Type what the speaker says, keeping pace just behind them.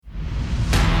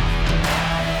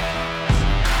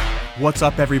What's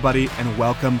up, everybody, and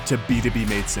welcome to B2B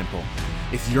Made Simple.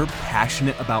 If you're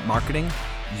passionate about marketing,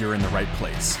 you're in the right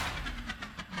place.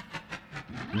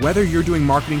 Whether you're doing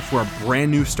marketing for a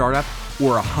brand new startup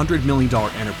or a $100 million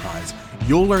enterprise,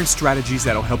 you'll learn strategies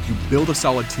that'll help you build a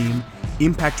solid team,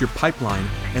 impact your pipeline,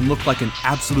 and look like an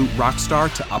absolute rock star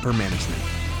to upper management.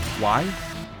 Why?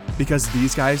 Because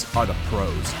these guys are the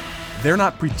pros. They're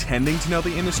not pretending to know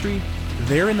the industry,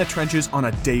 they're in the trenches on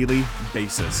a daily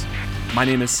basis. My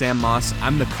name is Sam Moss.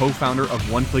 I'm the co-founder of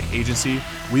One Click Agency.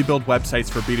 We build websites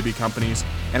for B2B companies,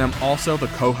 and I'm also the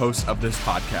co-host of this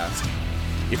podcast.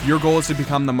 If your goal is to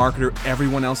become the marketer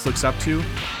everyone else looks up to,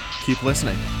 keep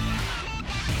listening.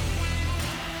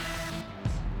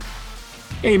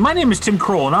 Hey, my name is Tim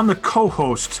Kroll, and I'm the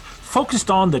co-host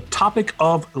focused on the topic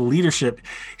of leadership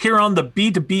here on the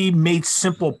B2B Made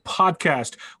Simple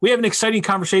podcast. We have an exciting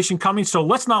conversation coming, so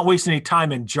let's not waste any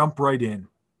time and jump right in.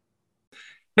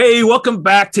 Hey, welcome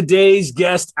back. Today's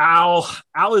guest, Al.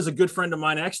 Al is a good friend of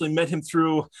mine. I actually met him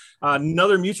through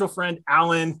another mutual friend,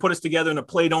 Alan, put us together in a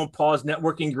Play Don't Pause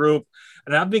networking group.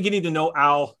 And I've been getting to know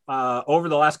Al over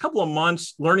the last couple of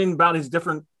months, learning about his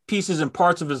different pieces and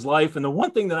parts of his life. And the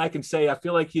one thing that I can say, I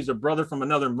feel like he's a brother from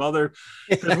another mother,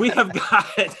 because we have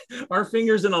got our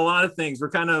fingers in a lot of things. We're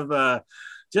kind of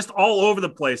just all over the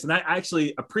place. And I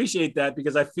actually appreciate that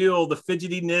because I feel the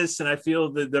fidgetiness and I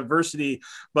feel the diversity.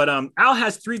 But Al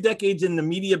has 3 decades in the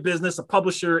media business, a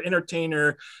publisher,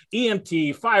 entertainer,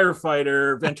 EMT,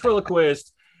 firefighter,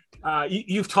 ventriloquist.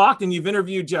 You've talked and you've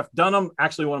interviewed Jeff Dunham,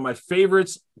 actually one of my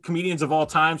favorites, comedians of all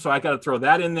time. So I got to throw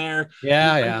that in there.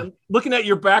 Yeah. Looking at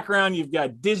your background, you've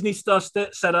got Disney stuff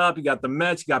set up. You got the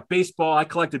Mets, you got baseball. I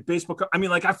collected baseball. I mean,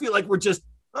 like, I feel like we're just,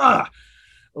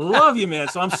 love you, man.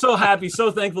 So I'm so happy, so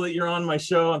thankful that you're on my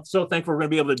show. I'm so thankful we're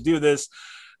going to be able to do this.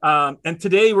 And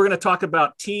today we're going to talk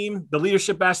about team, the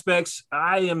leadership aspects.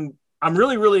 I'm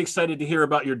really, really excited to hear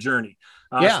about your journey,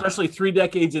 especially 3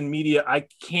 decades in media. I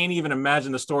can't even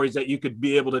imagine the stories that you could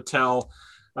be able to tell.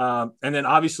 And then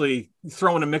obviously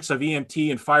throw in a mix of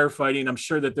EMT and firefighting. I'm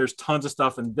sure that there's tons of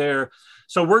stuff in there.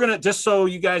 So we're going to, just so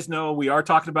you guys know, we are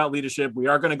talking about leadership. We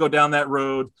are going to go down that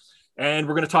road. And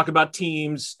we're going to talk about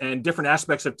teams and different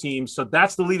aspects of teams. So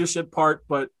that's the leadership part.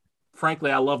 But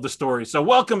frankly, I love the story. So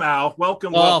welcome, Al.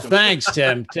 Welcome. Thanks,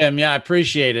 Tim. Yeah, I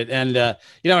appreciate it. And,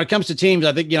 when it comes to teams,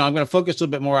 I think, I'm going to focus a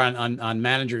little bit more on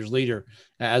managers, leader,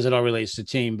 as it all relates to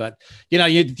team. But,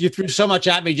 you threw so much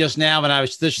at me just now. And I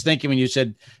was just thinking when you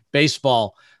said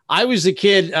baseball, I was a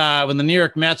kid when the New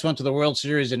York Mets went to the World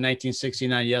Series in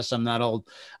 1969. Yes, I'm not old.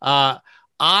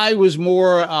 I was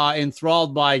more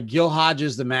enthralled by Gil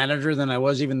Hodges, the manager, than I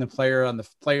was even the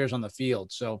players on the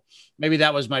field. So maybe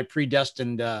that was my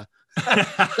predestined management.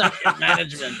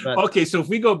 But. Okay, so if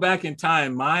we go back in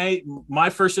time, my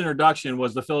first introduction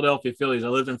was the Philadelphia Phillies. I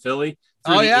lived in Philly.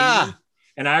 Oh, yeah. 80s,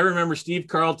 and I remember Steve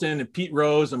Carlton and Pete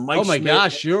Rose and Mike Schmidt. Oh, my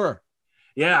gosh, sure.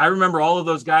 Yeah, I remember all of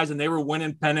those guys, and they were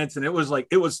winning pennants, and it was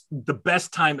the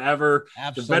best time ever.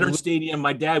 Absolutely. The Veterans Stadium.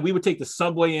 My dad, we would take the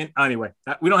subway in. Anyway,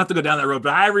 we don't have to go down that road,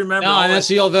 but I remember. No, and that's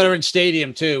the old Veterans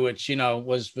Stadium too, which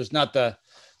was not the.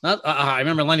 I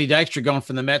remember Lenny Dykstra going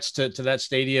from the Mets to that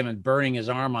stadium and burning his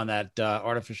arm on that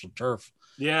artificial turf.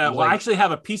 Yeah, well, I actually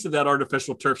have a piece of that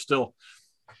artificial turf still.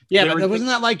 Yeah, but wasn't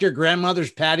that like your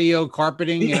grandmother's patio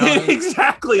carpeting?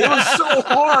 Exactly. It was so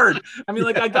hard. I mean,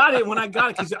 like, I got it when I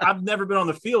got it because I've never been on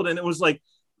the field, and it was like,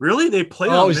 really? They play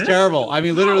on it was this? terrible. I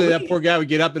mean, literally, that poor guy would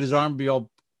get up and his arm would be all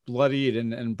bloodied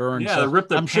and burned. Yeah, so rip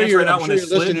the I'm sure out when your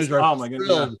listeners are oh my goodness,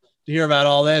 to hear about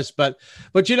all this. But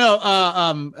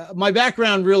my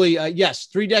background really, yes,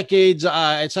 3 decades.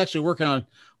 It's actually working on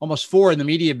almost 4 in the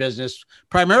media business.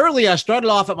 Primarily, I started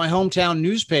off at my hometown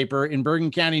newspaper in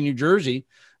Bergen County, New Jersey.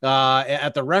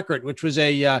 At the Record, which was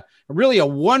a really a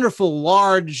wonderful,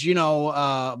 large,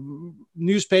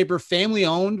 newspaper, family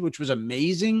owned, which was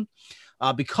amazing.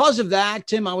 Because of that,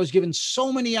 Tim, I was given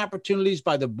so many opportunities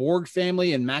by the Borg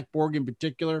family and Mac Borg in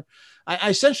particular.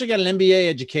 I essentially got an MBA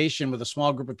education with a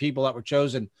small group of people that were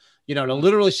chosen, to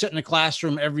literally sit in a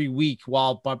classroom every week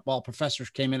while professors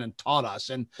came in and taught us.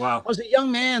 And wow. I was a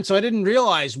young man, so I didn't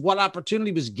realize what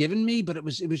opportunity was given me, but it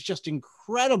was just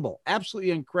incredible,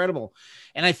 absolutely incredible.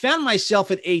 And I found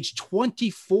myself at age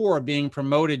 24 being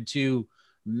promoted to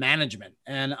management.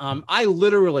 And I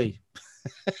literally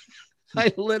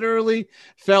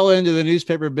fell into the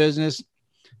newspaper business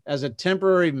as a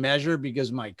temporary measure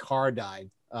because my car died.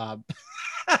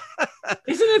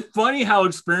 Isn't it funny how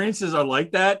experiences are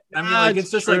like that? I mean,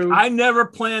 it's just true. Like, I never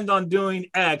planned on doing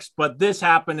X, but this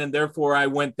happened, and therefore I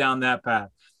went down that path.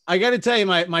 I got to tell you,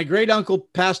 my great uncle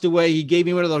passed away. He gave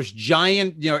me one of those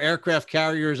giant, aircraft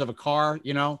carriers of a car.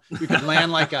 You could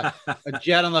land like a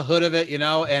jet on the hood of it.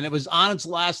 And it was on its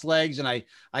last legs. And I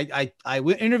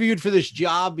interviewed for this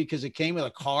job because it came with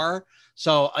a car.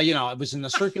 So it was in the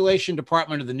circulation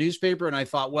department of the newspaper, and I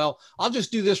thought, well, I'll just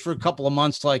do this for a couple of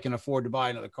months till I can afford to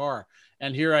buy another car.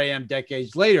 And here I am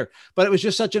decades later. But it was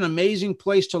just such an amazing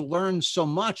place to learn so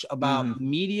much about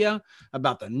media,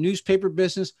 about the newspaper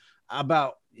business,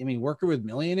 about working with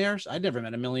millionaires. I'd never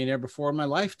met a millionaire before in my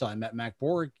lifetime. Met Mac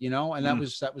Borg, and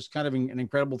that was kind of an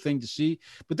incredible thing to see.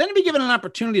 But then to be given an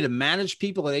opportunity to manage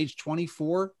people at age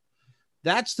 24,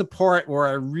 that's the part where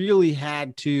I really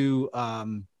had to,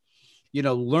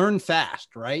 learn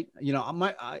fast, right?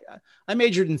 I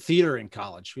majored in theater in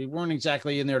college. We weren't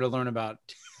exactly in there to learn about,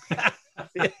 but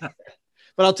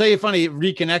I'll tell you a funny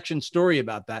reconnection story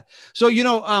about that. So,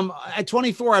 at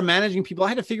 24, I'm managing people. I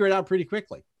had to figure it out pretty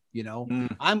quickly.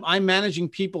 I'm managing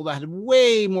people that had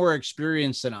way more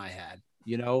experience than I had,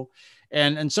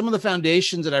 and some of the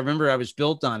foundations that I remember I was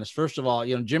built on is, first of all,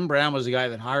 Jim Brown was the guy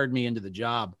that hired me into the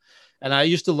job. And I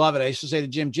used to love it. I used to say to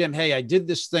Jim, hey, I did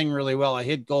this thing really well. I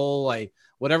hit goal.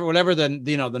 Whatever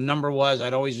the number was,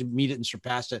 I'd always meet it and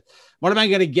surpass it. What am I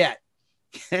going to get?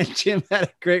 And Jim had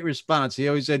a great response. He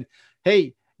always said,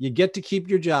 hey, you get to keep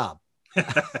your job.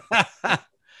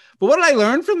 But what did I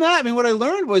learn from that? What I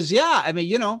learned was,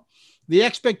 the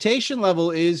expectation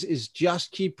level is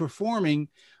just keep performing.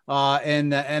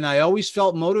 And I always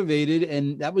felt motivated,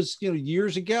 and that was,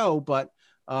 years ago, but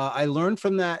I learned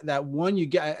from that one,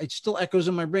 it still echoes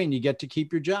in my brain. You get to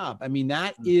keep your job.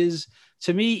 That is,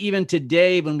 to me, even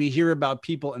today, when we hear about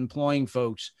people employing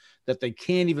folks that they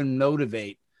can't even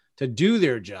motivate to do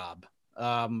their job.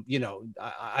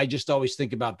 I just always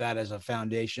think about that as a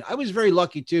foundation. I was very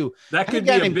lucky too. That could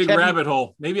be a big rabbit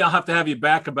hole. Maybe I'll have to have you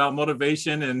back about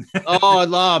motivation and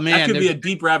oh man, that could be a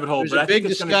deep rabbit hole. There's a big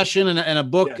discussion and a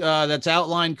book that's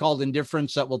outlined called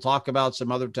Indifference that we'll talk about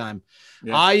some other time.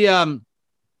 Yeah.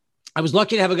 I was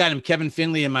lucky to have a guy named Kevin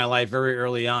Finley in my life very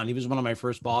early on. He was one of my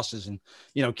first bosses. And,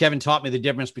 Kevin taught me the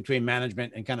difference between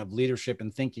management and kind of leadership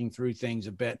and thinking through things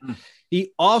a bit.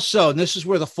 He also, and this is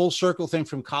where the full circle thing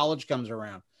from college comes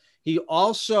around. He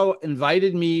also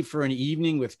invited me for an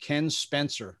evening with Ken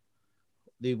Spencer,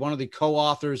 one of the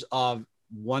co-authors of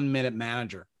 1 Minute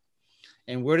Manager.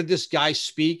 And where did this guy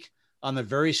speak? On the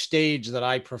very stage that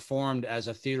I performed as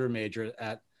a theater major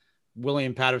at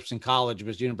William Patterson College,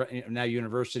 was now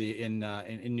university in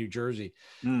New Jersey.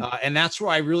 And that's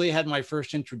where I really had my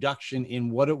first introduction in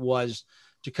what it was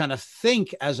to kind of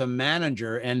think as a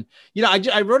manager. And,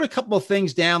 I wrote a couple of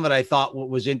things down that I thought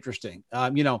was interesting.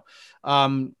 Managers,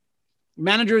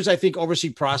 I think,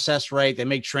 oversee process, right? They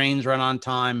make trains run on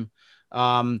time.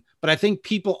 But I think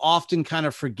people often kind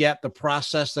of forget the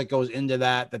process that goes into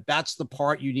that's the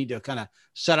part you need to kind of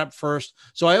set up first.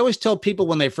 So I always tell people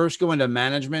when they first go into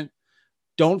management,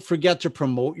 don't forget to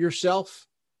promote yourself,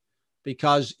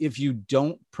 because if you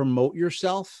don't promote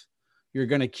yourself, you're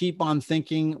going to keep on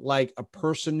thinking like a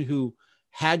person who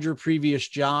had your previous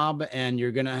job, and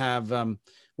you're going to have,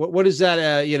 what is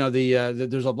that?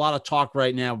 There's a lot of talk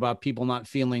right now about people not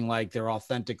feeling like they're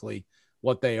authentically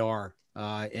what they are.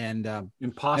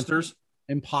 Imposter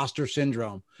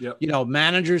syndrome. Yep.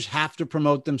 Managers have to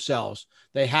promote themselves.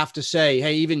 They have to say,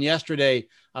 hey, even yesterday,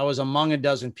 I was among a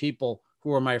dozen people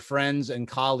who are my friends and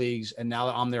colleagues, and now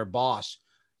I'm their boss.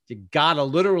 You got to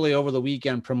literally over the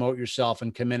weekend promote yourself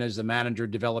and come in as the manager,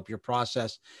 develop your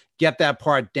process, get that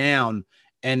part down,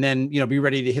 and then, be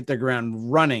ready to hit the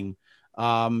ground running.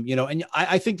 And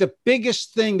I think the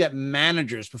biggest thing that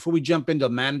managers, before we jump into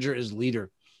manager as leader,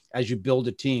 as you build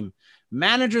a team,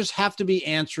 managers have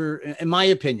to in my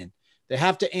opinion, they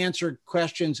have to answer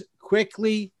questions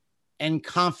quickly and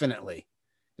confidently.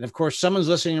 And of course, someone's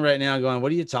listening right now going,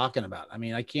 what are you talking about?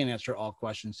 I can't answer all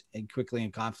questions quickly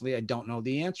and confidently. I don't know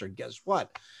the answer. Guess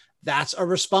what? That's a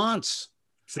response.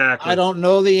 Exactly. I don't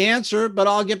know the answer, but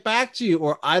I'll get back to you.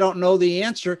 Or I don't know the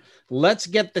answer. Let's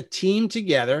get the team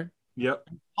together. Yep.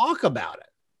 And talk about it,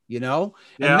 Yeah,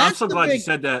 I'm so glad you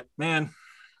said that, man.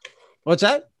 What's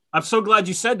that? I'm so glad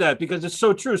you said that, because it's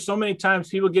so true. So many times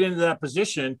people get into that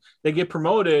position, they get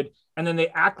promoted, and then they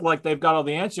act like they've got all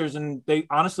the answers, and they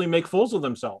honestly make fools of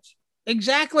themselves.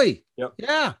 Exactly. Yep.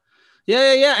 Yeah.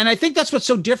 And I think that's what's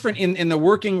so different in the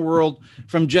working world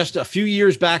from just a few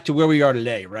years back to where we are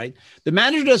today, right? The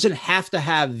manager doesn't have to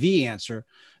have the answer.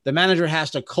 The manager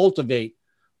has to cultivate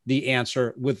the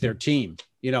answer with their team.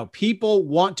 People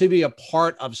want to be a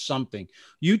part of something.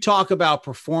 You talk about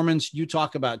performance, you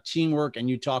talk about teamwork, and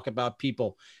you talk about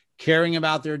people caring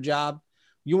about their job.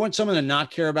 You want someone to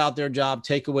not care about their job,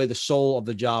 take away the soul of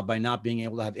the job by not being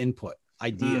able to have input,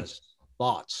 ideas,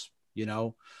 thoughts.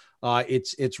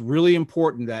 It's really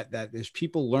important that as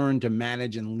people learn to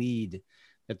manage and lead,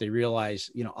 that they realize,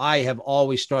 I have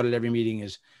always started every meeting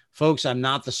is, folks, I'm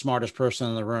not the smartest person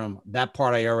in the room. That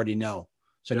part I already know.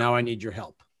 So now I need your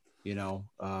help.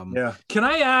 Can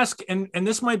I ask, and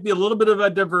this might be a little bit of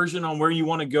a diversion on where you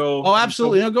want to go. Oh,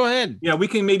 absolutely. No, go ahead. Yeah, we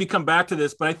can maybe come back to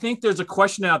this, but I think there's a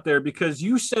question out there because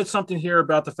you said something here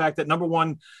about the fact that, number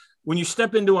one, when you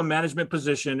step into a management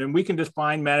position, and we can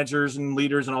define managers and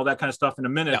leaders and all that kind of stuff in a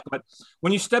minute, but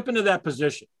when you step into that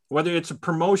position, whether it's a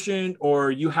promotion or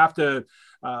you have to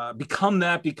become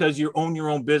that because you own your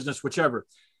own business, whichever,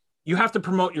 you have to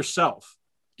promote yourself.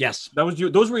 Yes. Those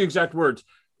were your exact words.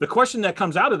 The question that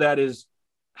comes out of that is,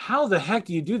 how the heck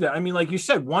do you do that? I mean, like you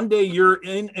said, one day you're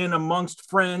in and amongst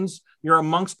friends, you're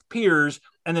amongst peers,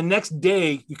 and the next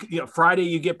day, Friday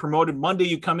you get promoted, Monday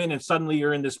you come in and suddenly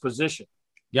you're in this position.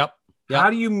 Yep. How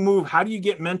do you move? How do you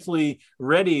get mentally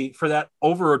ready for that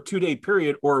over a 2-day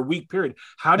period or a week period?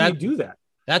 How do you do that?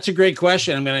 That's a great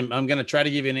question. I'm gonna try to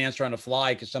give you an answer on the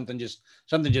fly because something just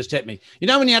hit me.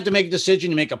 When you have to make a decision,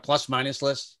 you make a plus minus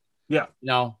list. Yeah.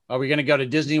 Are we gonna go to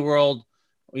Disney World?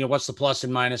 What's the plus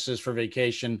and minuses for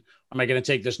vacation? Am I going to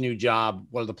take this new job?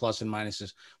 What are the plus and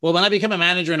minuses? Well, when I become a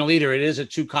manager and a leader, it is a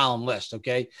 2-column list.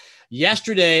 Okay.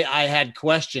 Yesterday I had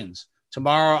questions.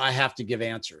 Tomorrow I have to give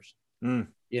answers.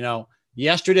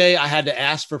 Yesterday I had to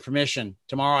ask for permission.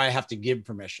 Tomorrow I have to give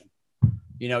permission.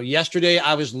 Yesterday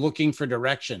I was looking for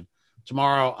direction.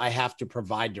 Tomorrow I have to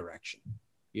provide direction.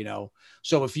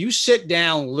 So if you sit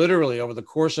down literally over the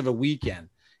course of a weekend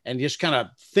and just kind of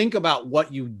think about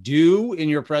what you do in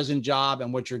your present job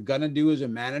and what you're going to do as a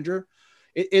manager,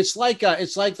 it's like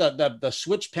the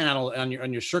switch panel on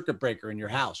your circuit breaker in your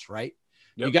house, right?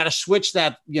 Yep. You got to switch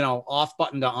that, off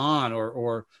button to on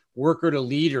or worker to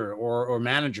leader or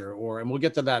manager, and we'll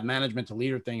get to that management to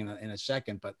leader thing in a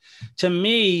second. But to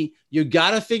me, you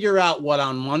got to figure out what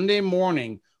on Monday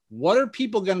morning, what are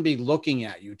people going to be looking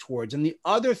at you towards? And the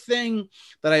other thing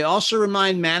that I also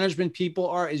remind management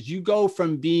people is you go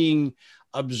from being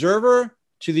observer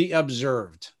to the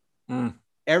observed.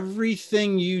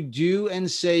 Everything you do and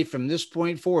say from this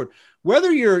point forward,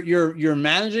 whether you're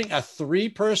managing a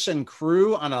 3-person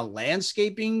crew on a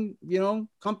landscaping,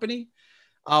 company,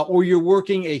 or you're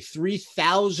working a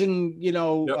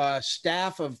 3,000,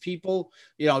 staff of people,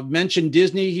 mentioned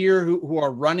Disney here who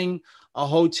are running a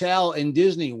hotel in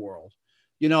Disney World.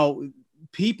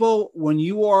 People, when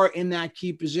you are in that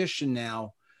key position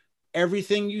now,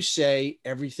 everything you say,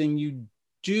 everything you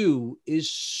do is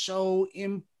so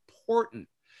important.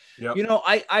 Yep.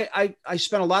 I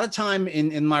spent a lot of time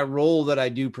in my role that I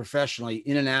do professionally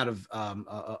in and out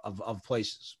of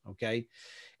places. Okay.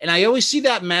 And I always see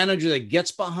that manager that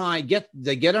gets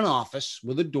they get an office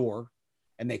with a door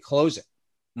and they close it.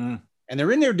 And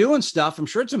they're in there doing stuff. I'm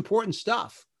sure it's important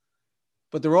stuff,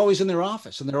 but they're always in their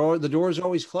office and the door is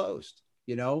always closed,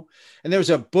 And there was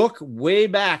a book way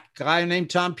back, a guy named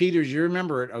Tom Peters. You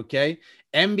remember it. Okay.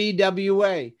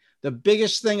 MBWA. The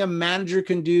biggest thing a manager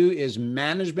can do is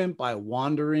management by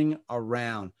wandering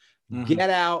around. Get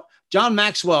out. John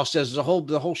Maxwell says there's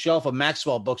the whole shelf of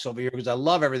Maxwell books over here because I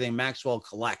love everything Maxwell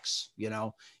collects,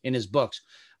 in his books.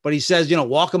 But he says,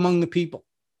 walk among the people,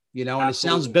 and It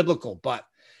sounds biblical, but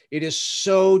it is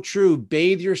so true.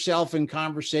 Bathe yourself in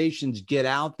conversations. Get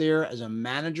out there as a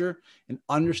manager and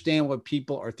understand what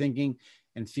people are thinking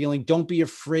and feeling. Don't be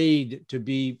afraid to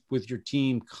be with your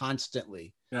team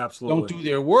constantly. Absolutely. Don't do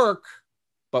their work,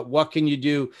 but what can you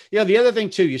do? The other thing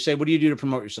too, you say, what do you do to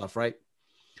promote yourself, right?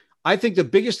 I think the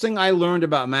biggest thing I learned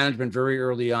about management very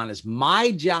early on is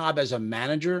my job as a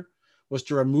manager was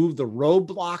to remove the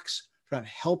roadblocks from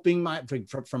helping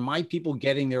from my people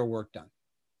getting their work done.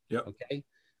 Yep. Okay.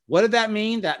 What did that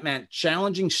mean? That meant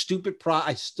challenging stupid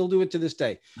I still do it to this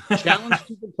day. Challenge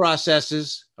stupid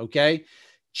processes. Okay.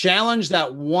 Challenge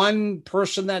that one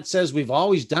person that says we've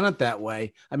always done it that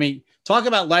way. I mean, talk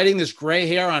about lighting this gray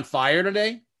hair on fire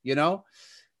today.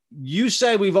 You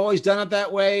say we've always done it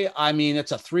that way. I mean,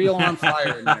 it's a 3-alarm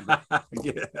fire. In my book.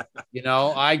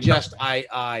 I just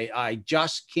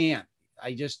can't.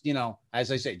 I just,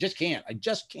 as I say, just can't. I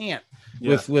just can't.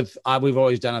 Yeah. We've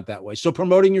always done it that way. So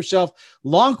promoting yourself, a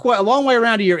long way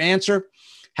around to your answer.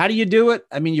 How do you do it?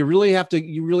 I mean, you really have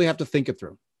to think it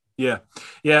through. Yeah.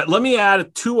 Yeah. Let me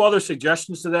add 2 other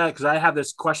suggestions to that because I have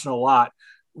this question a lot.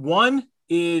 One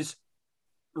is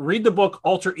read the book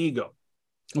Alter Ego.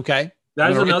 Okay.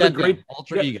 That is another great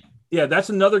Alter Ego. Yeah, that's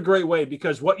another great way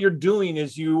because what you're doing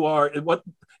is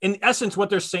in essence, what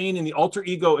they're saying in the alter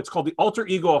ego, it's called the alter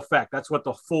ego effect. That's what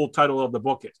the full title of the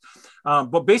book is.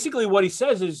 But basically what he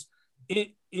says is, when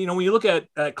you look at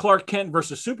Clark Kent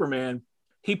versus Superman,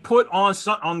 he put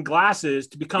on glasses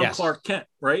to become Clark Kent,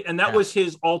 right? And that was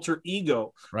his alter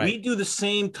ego. Right. We do the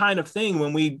same kind of thing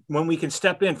when we can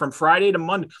step in from Friday to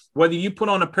Monday. Whether you put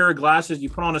on a pair of glasses, you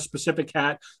put on a specific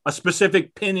hat, a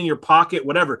specific pin in your pocket,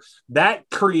 whatever, that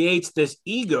creates this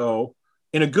ego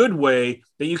in a good way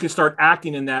that you can start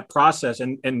acting in that process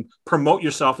and promote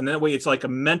yourself. And that way it's like a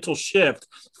mental shift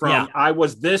from I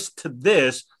was this to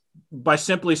this by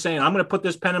simply saying, I'm going to put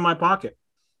this pen in my pocket.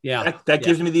 Yeah. That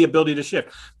gives me the ability to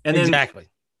shift. And then, exactly.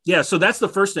 Yeah. So that's the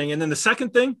first thing. And then the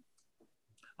second thing,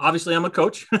 obviously I'm a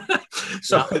coach,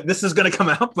 so this is going to come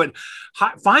out, but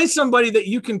find somebody that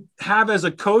you can have as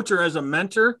a coach or as a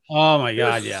mentor. Oh my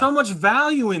God. There's so much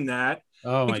value in that.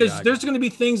 Oh my because God. There's going to be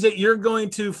things that you're going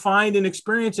to find and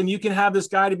experience, and you can have this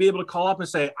guy to be able to call up and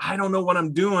say, I don't know what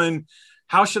I'm doing.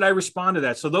 How should I respond to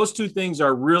that? So those two things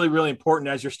are really, really important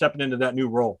as you're stepping into that new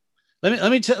role.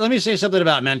 Let me say something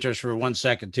about mentors for 1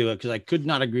 second too, because I could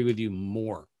not agree with you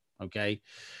more. Okay.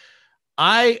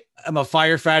 I am a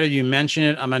firefighter. You mentioned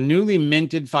it. I'm a newly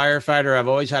minted firefighter. I've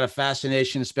always had a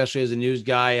fascination, especially as a news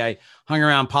guy. I hung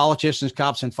around politicians,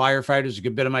 cops, and firefighters a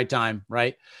good bit of my time.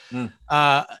 Right.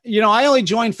 I only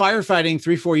joined firefighting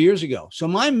 3-4 years ago. So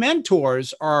my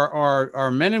mentors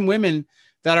are men and women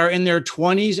that are in their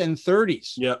 20s and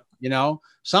 30s. Yeah.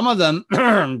 Some of them,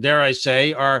 dare I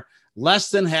say, are less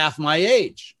than half my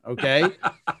age. Okay.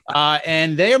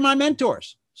 And they are my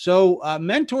mentors. So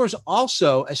mentors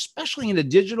also, especially in the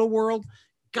digital world,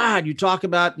 God, you talk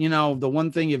about, the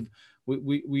one thing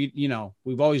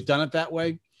we've always done it that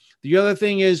way. The other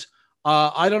thing is,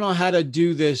 I don't know how to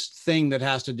do this thing that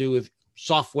has to do with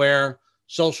software,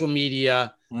 social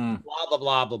media, blah, blah,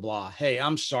 blah, blah, blah. Hey,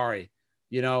 I'm sorry,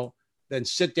 then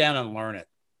sit down and learn it,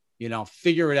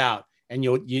 figure it out. And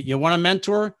you want a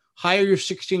mentor, hire your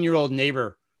 16-year-old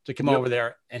neighbor to come over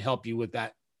there and help you with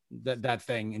that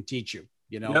thing and teach you,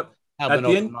 have an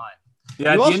open mind.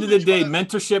 Yeah. At the end of the day,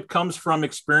 mentorship comes from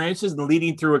experiences and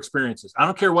leading through experiences. I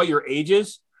don't care what your age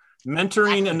is.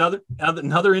 Mentoring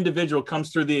another individual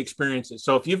comes through the experiences.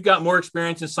 So if you've got more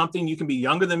experience in something, you can be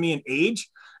younger than me in age.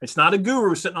 It's not a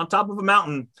guru sitting on top of a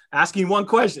mountain asking one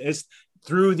question. It's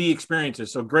through the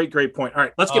experiences. So great point. All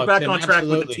right, let's get back on track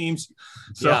with the teams.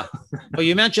 So. Well,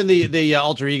 you mentioned the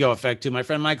alter ego effect too. My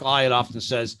friend Michael Hyatt often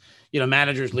says,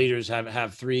 managers, leaders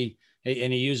have three,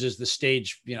 and he uses the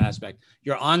stage, aspect.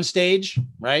 You're on stage,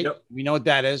 right? Yep. We know what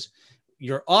that is.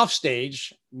 You're off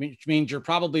stage, which means you're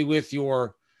probably with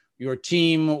your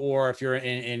team, or if you're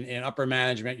in upper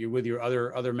management, you're with your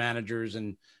other managers,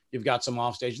 and you've got some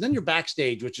off stage. And then you're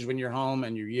backstage, which is when you're home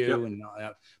and you're you. And all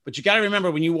that. But you got to remember,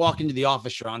 when you walk into the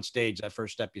office, you're on stage. That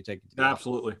first step you take.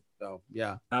 Absolutely. Office. So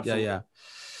yeah, absolutely.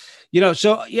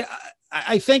 Yeah.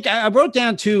 I think I wrote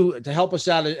down to help us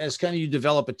out as kind of you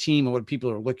develop a team and what people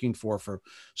are looking for.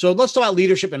 So let's talk about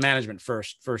leadership and management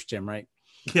first, Tim, right?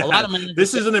 Yeah,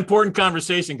 this is an important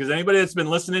conversation, because anybody that's been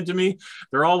listening to me,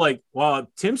 they're all like,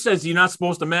 well, Tim says you're not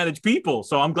supposed to manage people.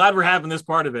 So I'm glad we're having this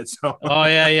part of it. So, oh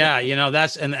yeah.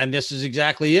 That's, and this is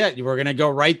exactly it. We're going to go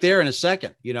right there in a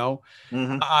second.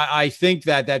 I think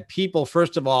that people,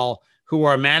 first of all, who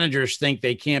are managers think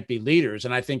they can't be leaders.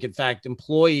 And I think, in fact,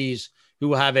 employees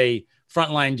who have a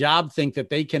frontline job think that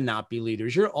they cannot be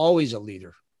leaders. You're always a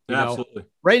leader. Absolutely.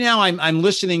 Right now, I'm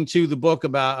listening to the book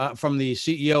about from the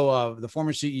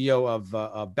former CEO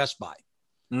of Best Buy,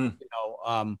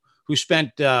 who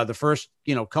spent the first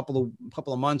couple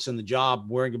of months in the job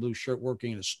wearing a blue shirt,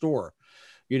 working in a store,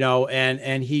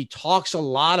 and he talks a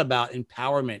lot about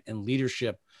empowerment and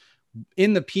leadership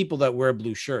in the people that wear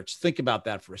blue shirts. Think about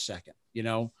that for a second.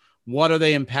 What are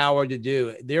they empowered to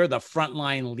do? They're the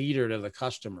frontline leader to the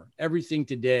customer. Everything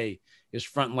today is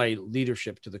frontline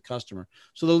leadership to the customer.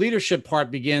 So the leadership part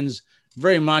begins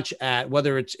very much at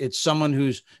whether it's someone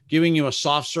who's giving you a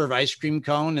soft serve ice cream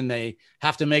cone and they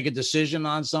have to make a decision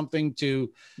on something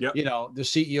to, the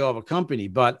CEO of a company.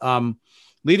 But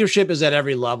leadership is at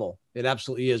every level. It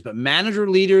absolutely is. But manager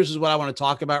leaders is what I want to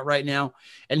talk about right now.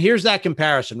 And here's that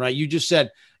comparison, right? You just said,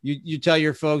 you tell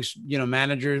your folks,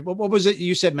 managers, what was it?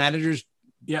 You said managers.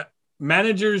 Yeah.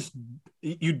 Managers,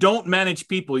 you don't manage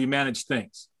people, you manage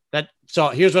things. So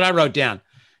here's what I wrote down.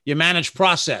 You manage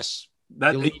process.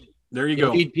 There you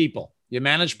go. You lead people. You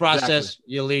manage process,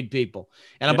 You lead people.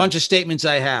 And a bunch of statements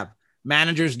I have.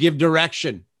 Managers give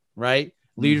direction, right?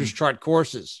 Leaders chart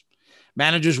courses.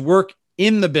 Managers work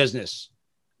in the business.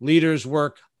 Leaders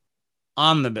work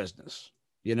on the business.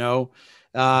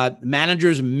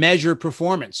 Managers measure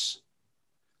performance.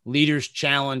 Leaders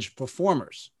challenge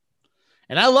performers.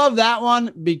 And I love that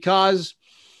one because,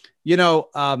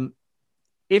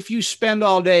 if you spend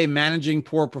all day managing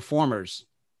poor performers,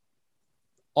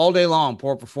 all day long,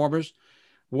 poor performers,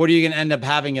 what are you going to end up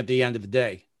having at the end of the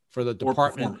day for the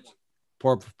department?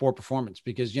 Poor performance,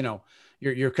 because,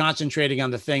 you're concentrating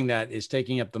on the thing that is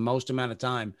taking up the most amount of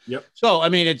time. Yep. So, I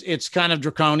mean, it's kind of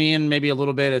draconian, maybe a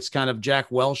little bit. It's kind of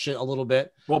Jack Welch a little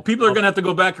bit. Well, people are going to have to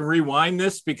go back and rewind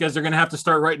this because they're going to have to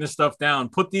start writing this stuff down.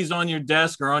 Put these on your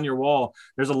desk or on your wall.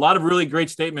 There's a lot of really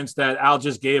great statements that Al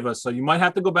just gave us. So you might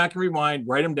have to go back and rewind,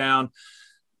 write them down.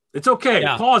 It's okay.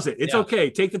 Yeah. Pause it. It's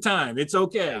okay. Take the time. It's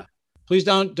okay. Yeah. Please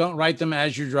don't write them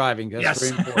as you're driving. That's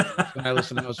very important. When I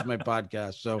listen to most of my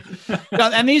podcasts. So,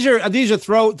 and these are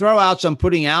throwouts I'm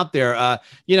putting out there.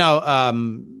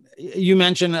 You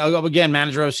mentioned again,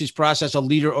 manager oversees process. A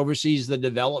leader oversees the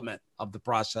development of the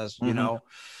process. Mm-hmm.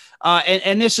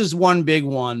 And this is one big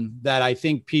one that I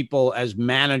think people as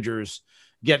managers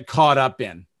get caught up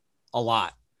in a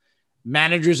lot.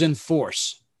 Managers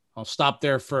enforce. I'll stop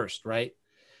there first, right?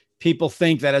 People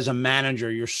think that as a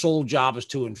manager, your sole job is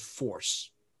to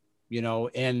enforce,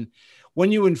 and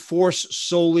when you enforce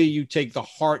solely, you take the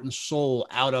heart and soul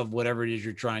out of whatever it is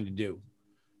you're trying to do.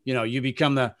 You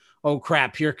become the, oh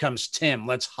crap, here comes Tim,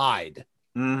 let's hide.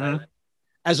 Mm-hmm. Right?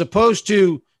 As opposed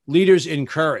to leaders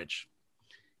encourage.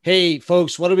 Hey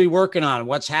folks, what are we working on?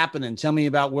 What's happening? Tell me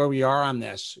about where we are on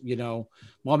this.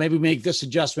 Well, maybe make this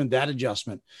adjustment, that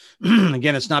adjustment.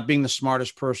 Again, it's not being the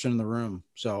smartest person in the room.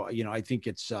 So, I think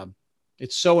it's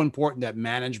so important that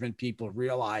management people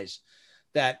realize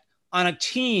that on a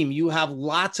team, you have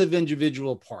lots of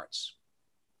individual parts.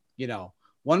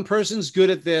 One person's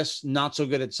good at this, not so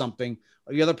good at something.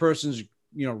 The other person's,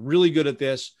 really good at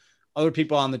this. Other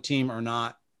people on the team are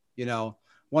not.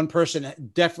 One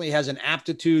person definitely has an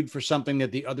aptitude for something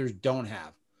that the others don't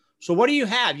have. So what do you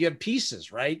have? You have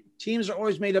pieces, right? Teams are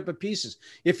always made up of pieces.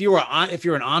 If you're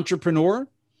an entrepreneur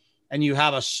and you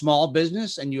have a small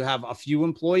business and you have a few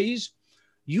employees,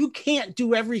 you can't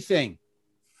do everything.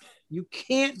 You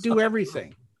can't do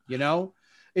everything.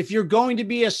 If you're going to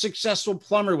be a successful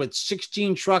plumber with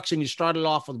 16 trucks and you started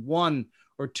off with 1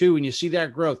 or 2 and you see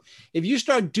that growth, if you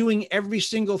start doing every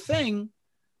single thing,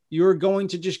 you're going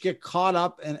to just get caught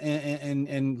up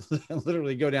and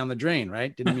literally go down the drain,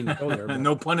 right? Didn't mean to go there.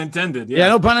 No pun intended. Yeah,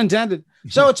 no pun intended.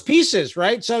 So it's pieces,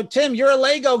 right? So Tim, you're a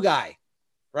Lego guy,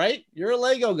 right? You're a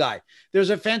Lego guy.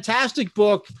 There's a fantastic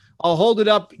book. I'll hold it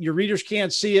up. Your readers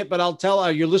can't see it, but I'll tell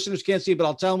your listeners can't see it, but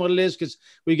I'll tell them what it is because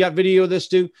we got video of this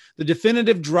too. The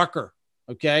Definitive Drucker.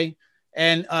 Okay.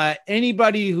 And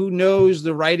anybody who knows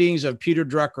the writings of Peter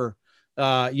Drucker,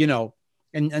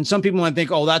 and some people might think,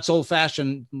 oh, that's old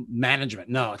fashioned management.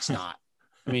 No, it's not.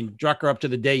 I mean, Drucker up to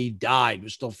the day he died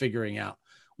was still figuring out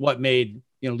what made,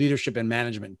 leadership and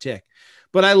management tick.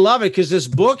 But I love it because this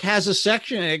book has a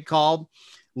section in it called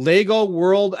Lego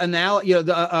World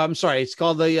it's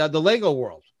called the Lego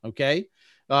World. Okay.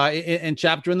 In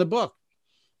chapter in the book.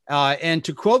 And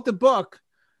to quote the book,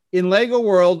 in Lego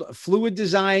World, fluid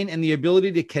design and the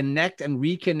ability to connect and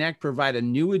reconnect provide a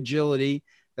new agility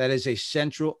that is a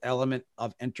central element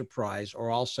of enterprise,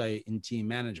 or I'll say in team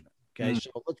management. Okay. So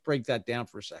let's break that down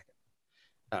for a second.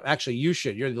 Actually, you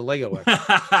should. You're the Lego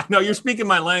expert. No, you're speaking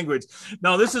my language.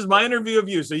 No, this is my interview of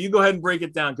you. So you go ahead and break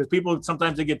it down because people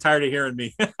sometimes they get tired of hearing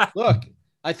me. Look,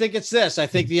 I think it's this. I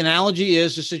think the analogy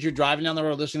is just as you're driving down the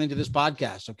road listening to this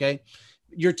podcast, okay?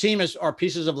 Your team are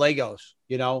pieces of Legos,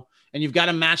 and you've got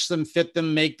to match them, fit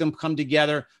them, make them come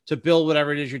together to build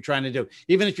whatever it is you're trying to do.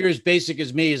 Even if you're as basic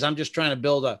as me, as I'm just trying to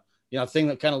build a thing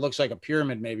that kind of looks like a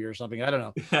pyramid maybe or something. I don't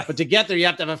know. But to get there, you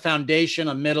have to have a foundation,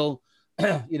 a middle,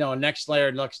 a next layer.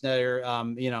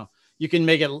 You can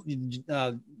make it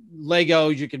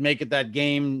Legos. You can make it that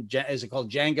game. Is it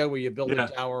called Jenga where you build a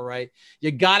tower, right?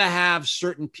 You got to have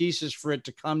certain pieces for it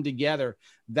to come together.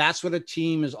 That's what a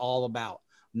team is all about.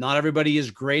 Not everybody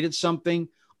is great at something.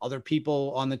 Other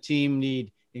people on the team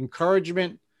need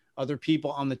encouragement. Other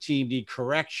people on the team need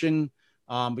correction,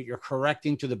 but you're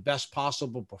correcting to the best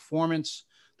possible performance.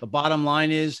 The bottom line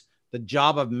is the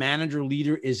job of manager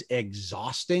leader is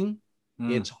exhausting.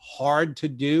 It's hard to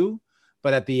do,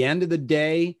 but at the end of the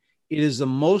day, it is the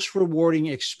most rewarding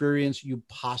experience you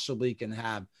possibly can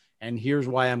have. And here's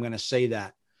why I'm going to say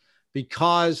that.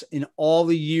 Because in all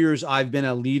the years I've been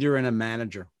a leader and a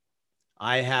manager,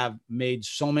 I have made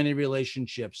so many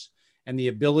relationships, and the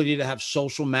ability to have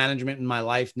social management in my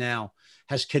life now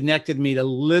has connected me to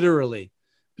literally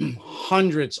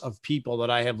hundreds of people that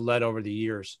I have led over the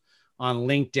years on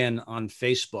LinkedIn, on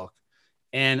Facebook.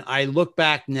 And I look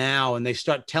back now and they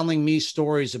start telling me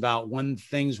stories about when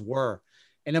things were,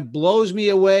 and it blows me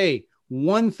away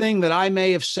one thing that I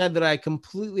may have said that I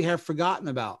completely have forgotten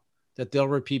about that they'll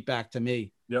repeat back to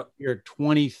me here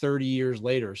 20, 30 years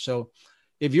later. So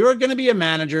if you're going to be a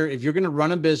manager, if you're going to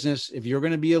run a business, if you're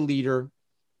going to be a leader,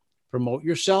 promote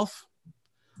yourself,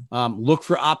 look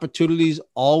for opportunities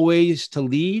always to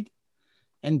lead,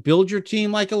 and build your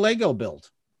team like a Lego build.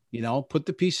 Put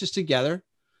the pieces together,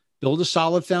 build a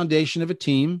solid foundation of a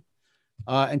team,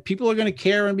 and people are going to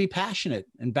care and be passionate.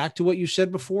 And back to what you said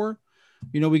before,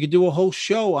 we could do a whole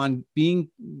show on being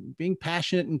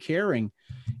passionate and caring.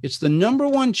 It's the number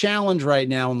one challenge right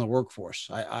now in the workforce.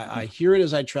 I hear it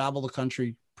as I travel the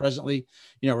country presently.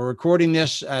 We're recording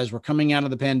this as we're coming out of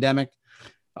the pandemic.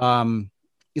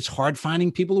 It's hard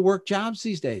finding people to work jobs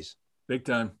these days. Big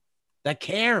time. That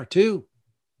care too.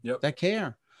 Yep. That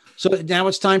care. So now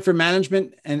it's time for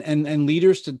management and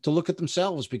leaders to look at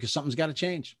themselves, because something's got to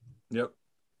change. Yep.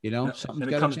 Something's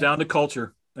and it comes down to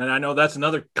culture. And I know that's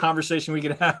another conversation we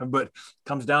could have, but it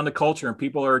comes down to culture, and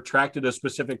people are attracted to a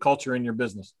specific culture in your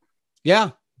business. Yeah.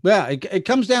 Yeah. It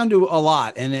comes down to a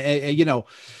lot. And,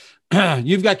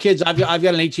 you've got kids. I've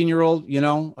got an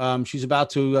 18-year-old, she's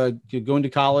about to go into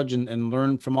college and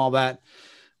learn from all that,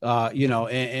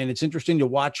 and it's interesting to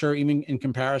watch her, even in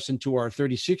comparison to our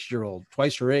 36-year-old,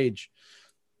 twice her age,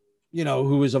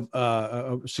 who is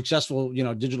a successful,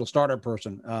 digital startup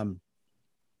person.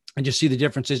 And just see the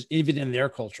differences even in their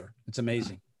culture. It's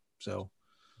amazing. So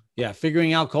yeah,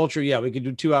 figuring out culture. Yeah. We could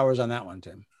do 2 hours on that one,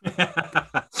 Tim.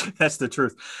 That's the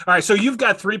truth. All right. So you've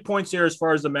got 3 points here as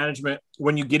far as the management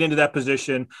when you get into that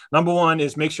position. Number one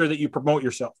is make sure that you promote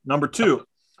yourself. Number two,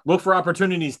 look for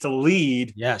opportunities to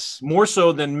lead. Yes. More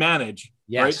so than manage.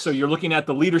 Yes. Right. So you're looking at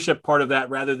the leadership part of that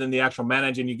rather than the actual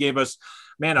manage. And you gave us,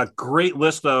 man, a great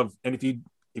list of, and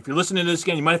if you're listening to this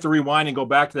again, you might have to rewind and go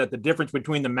back to that, the difference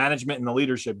between the management and the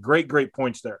leadership. Great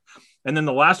points there. And then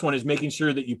the last one is making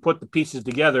sure that you put the pieces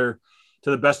together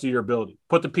to the best of your ability.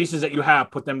 Put the pieces that you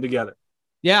have, put them together.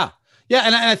 Yeah. Yeah.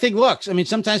 And I think, look,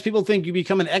 sometimes people think you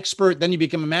become an expert, then you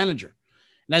become a manager.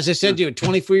 And as I said to you, at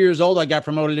 24 years old, I got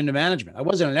promoted into management. I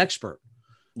wasn't an expert.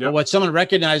 Yep. But what someone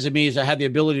recognized in me is I had the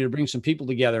ability to bring some people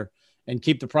together and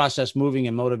keep the process moving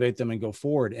and motivate them and go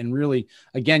forward. And really,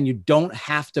 again, you don't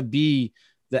have to be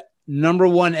the number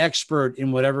one expert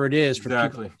in whatever it is for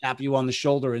people to tap you on the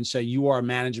shoulder and say, you are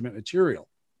management material,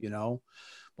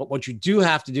 But what you do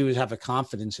have to do is have a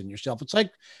confidence in yourself. It's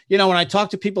like, when I talk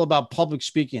to people about public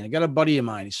speaking, I got a buddy of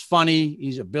mine. He's funny.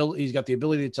 He's got the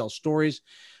ability to tell stories.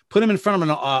 Put him in front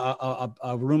of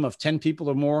a room of 10 people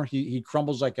or more. He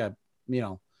crumbles like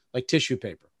like tissue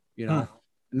paper, And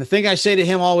the thing I say to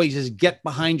him always is get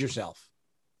behind yourself.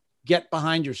 Get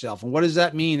behind yourself. And what does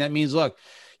that mean? That means, look,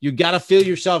 you got to feel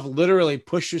yourself, literally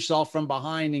push yourself from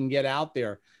behind and get out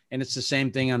there. And it's the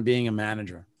same thing on being a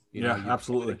manager. You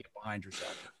absolutely. Get behind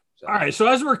yourself. So. All right. So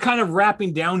as we're kind of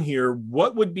wrapping down here,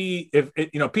 what would be,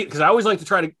 because I always like to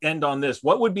try to end on this,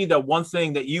 what would be the one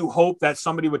thing that you hope that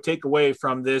somebody would take away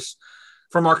from this,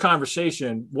 from our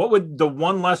conversation? What would the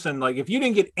one lesson, like if you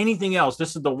didn't get anything else,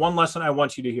 this is the one lesson I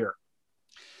want you to hear?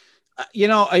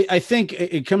 I think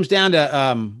it comes down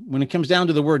to, when it comes down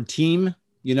to the word team,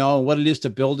 what it is to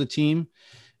build a team,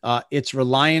 it's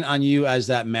reliant on you as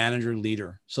that manager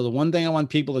leader. So the one thing I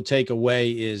want people to take away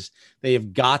is they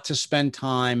have got to spend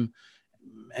time,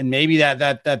 and maybe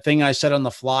that thing I said on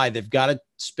the fly, they've got to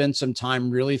spend some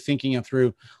time really thinking it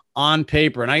through on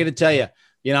paper. And I got to tell you,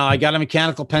 I got a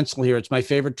mechanical pencil here. It's my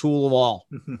favorite tool of all.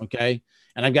 Okay.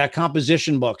 And I've got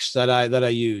composition books that I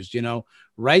used,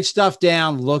 write stuff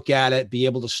down, look at it, be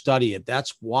able to study it.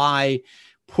 That's why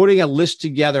putting a list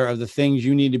together of the things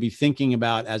you need to be thinking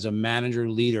about as a manager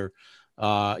leader,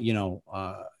 are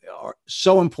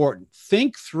so important.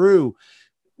 Think through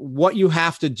what you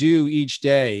have to do each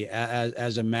day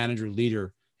as a manager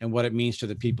leader and what it means to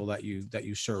the people that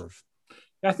you serve.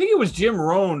 I think it was Jim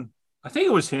Rohn. I think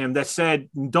it was him that said,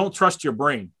 "Don't trust your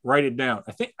brain. Write it down."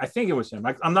 I think it was him.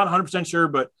 I'm not 100% sure,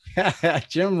 but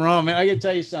Jim Rohn, man, I can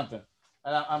tell you something.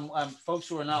 I'm folks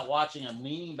who are not watching. I'm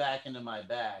leaning back into my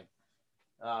bag.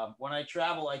 When I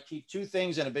travel, I keep 2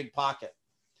 things in a big pocket.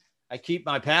 I keep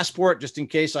my passport just in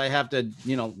case I have to,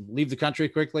 leave the country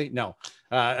quickly. No,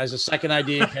 as a second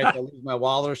ID in case I lose my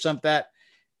wallet or something like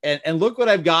that. And look what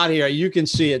I've got here. You can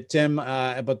see it, Tim.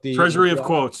 But the treasury of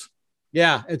quotes.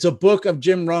 Yeah, it's a book of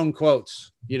Jim Rohn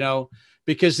quotes.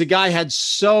 Because the guy had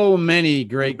so many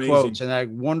great quotes and that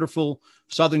wonderful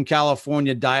Southern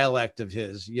California dialect of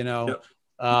his. Yep.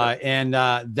 And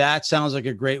that sounds like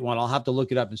a great one. I'll have to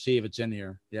look it up and see if it's in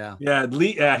here. Yeah. Yeah.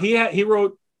 He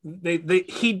wrote,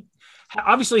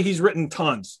 obviously he's written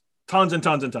tons and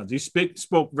tons. He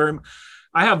spoke very much.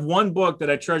 I have one book that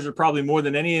I treasure probably more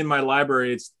than any in my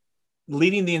library. It's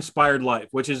Leading the Inspired Life,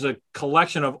 which is a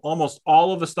collection of almost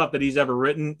all of the stuff that he's ever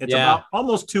written. It's about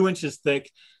almost 2 inches thick.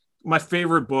 My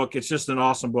favorite book. It's just an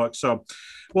awesome book. So,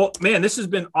 well, man, this has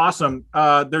been awesome.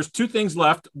 There's 2 things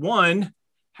left. One,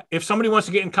 if somebody wants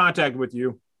to get in contact with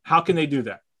you, how can they do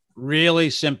that? Really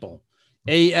simple.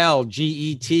 ALGETLER,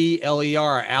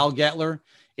 Al Getler.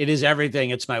 It is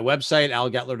everything. It's my website,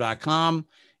 algetler.com.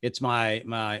 It's my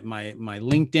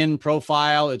LinkedIn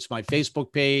profile. It's my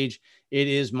Facebook page. It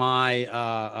is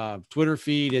my Twitter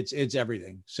feed. It's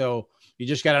everything. So you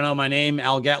just got to know my name,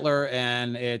 Al Getler.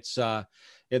 And it's the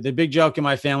big joke in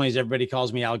my family is everybody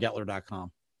calls me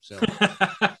algetler.com. So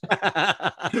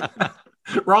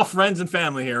we're all friends and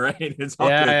family here, right? It's all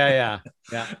good. Yeah.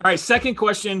 All right. Second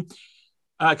question.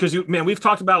 Because we've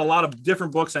talked about a lot of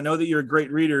different books. I know that you're a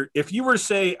great reader. If you were to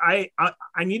say, I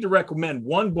need to recommend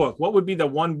one book, what would be the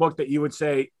one book that you would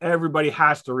say everybody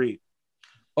has to read?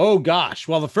 Oh gosh.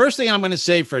 Well, the first thing I'm going to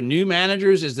say for new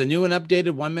managers is the new and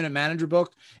updated 1 Minute Manager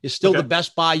book is still the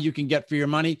best buy you can get for your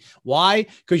money. Why?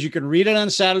 Because you can read it on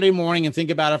Saturday morning and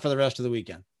think about it for the rest of the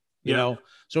weekend. You know?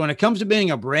 So when it comes to being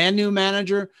a brand new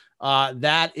manager,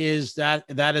 that is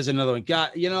another one.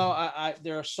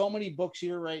 There are so many books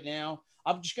here right now.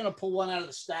 I'm just going to pull one out of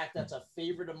the stack. That's a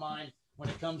favorite of mine when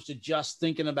it comes to just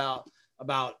thinking about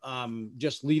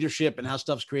just leadership and how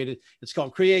stuff's created. It's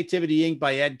called Creativity Inc.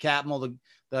 by Ed Catmull,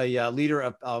 the leader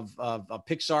of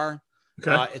Pixar.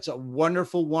 Okay. It's a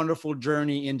wonderful, wonderful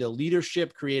journey into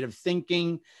leadership, creative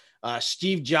thinking.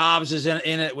 Steve Jobs is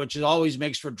in it, which always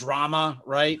makes for drama,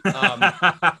 right?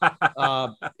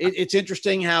 It's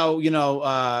interesting how,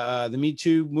 the Me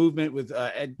Too movement with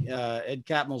Ed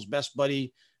Catmull's best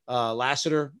buddy,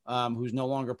 Lasseter, who's no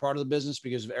longer part of the business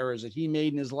because of errors that he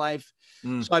made in his life.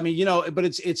 So, but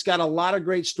it's got a lot of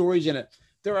great stories in it.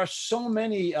 There are so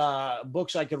many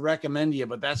books I could recommend to you,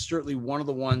 but that's certainly one of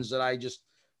the ones that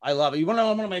I love. You want to know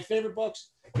one of my favorite books?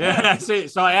 Yeah.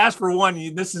 So I asked for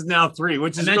one. This is now 3,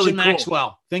 which is really cool.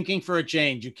 Maxwell, Thinking for a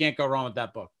Change. You can't go wrong with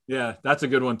that book. Yeah, that's a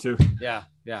good one too. Yeah.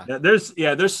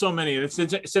 There's so many. It's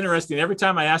interesting. Every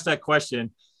time I ask that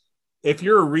question, if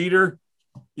you're a reader,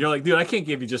 you're like, dude, I can't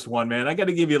give you just one, man. I got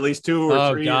to give you at least 2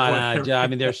 or 3. Oh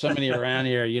God, there's so many around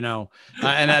here,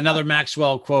 And another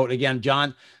Maxwell quote again.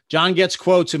 John gets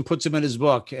quotes and puts them in his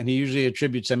book, and he usually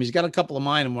attributes them. He's got a couple of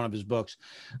mine in one of his books,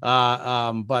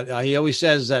 but he always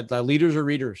says that leaders are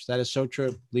readers. That is so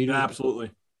true. Leaders,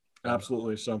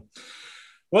 absolutely. So,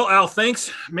 well, Al, thanks,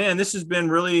 man. This has been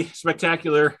really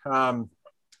spectacular. I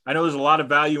know there's a lot of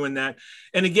value in that.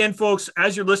 And again, folks,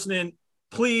 as you're listening,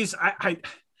 please, I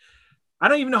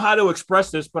don't even know how to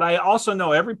express this, but I also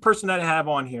know every person that I have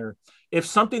on here, if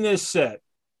something is said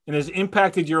and has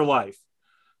impacted your life,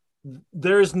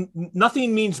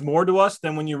 nothing means more to us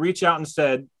than when you reach out and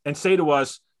say to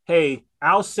us, hey,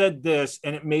 Al said this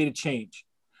and it made a change.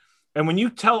 And when you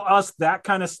tell us that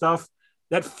kind of stuff,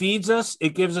 that feeds us, it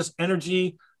gives us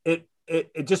energy.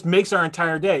 It just makes our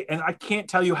entire day. And I can't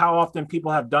tell you how often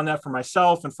people have done that for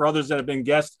myself and for others that have been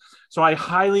guests. So I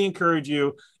highly encourage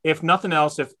you, if nothing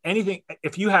else,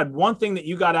 if you had one thing that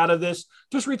you got out of this,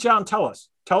 just reach out and tell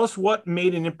us what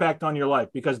made an impact on your life,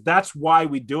 because that's why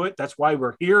we do it. That's why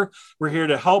we're here. We're here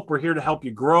to help. We're here to help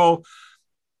you grow.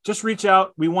 Just reach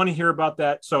out. We want to hear about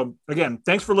that. So again,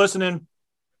 thanks for listening.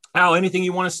 Al, anything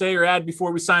you want to say or add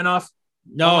before we sign off?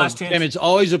 No, Tim, it's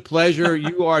always a pleasure.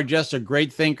 You are just a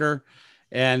great thinker.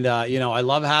 And, I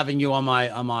love having you on my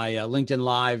LinkedIn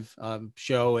Live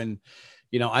show. And,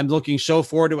 I'm looking so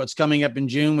forward to what's coming up in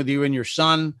June with you and your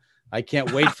son. I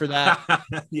can't wait for that.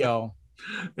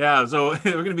 Yeah. So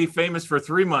we're going to be famous for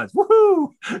 3 months. Woohoo!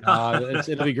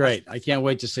 It'll be great. I can't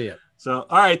wait to see it. So,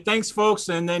 all right. Thanks, folks.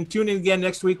 And then tune in again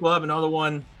next week. We'll have another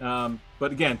one.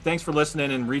 But again, thanks for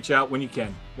listening, and reach out when you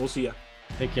can. We'll see you.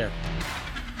 Take care.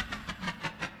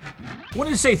 I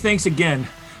wanted to say thanks again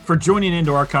for joining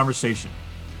into our conversation.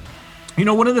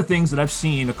 One of the things that I've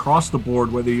seen across the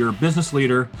board, whether you're a business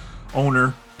leader,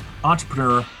 owner,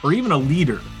 entrepreneur, or even a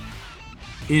leader,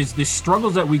 is the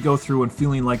struggles that we go through and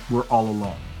feeling like we're all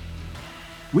alone.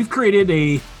 We've created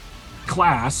a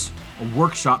class, a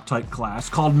workshop type class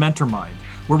called Mentor Mind,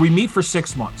 where we meet for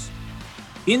 6 months.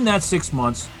 In that 6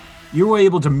 months, you're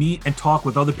able to meet and talk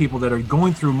with other people that are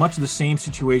going through much of the same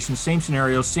situations, same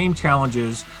scenarios, same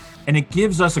challenges, and it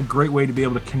gives us a great way to be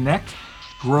able to connect,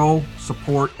 grow,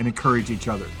 support, and encourage each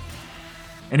other.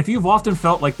 And if you've often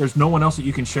felt like there's no one else that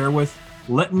you can share with,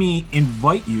 let me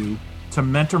invite you to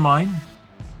Mentor Mind,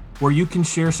 where you can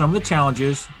share some of the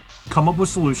challenges, come up with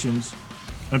solutions,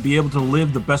 and be able to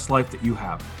live the best life that you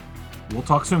have. We'll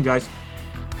talk soon, guys.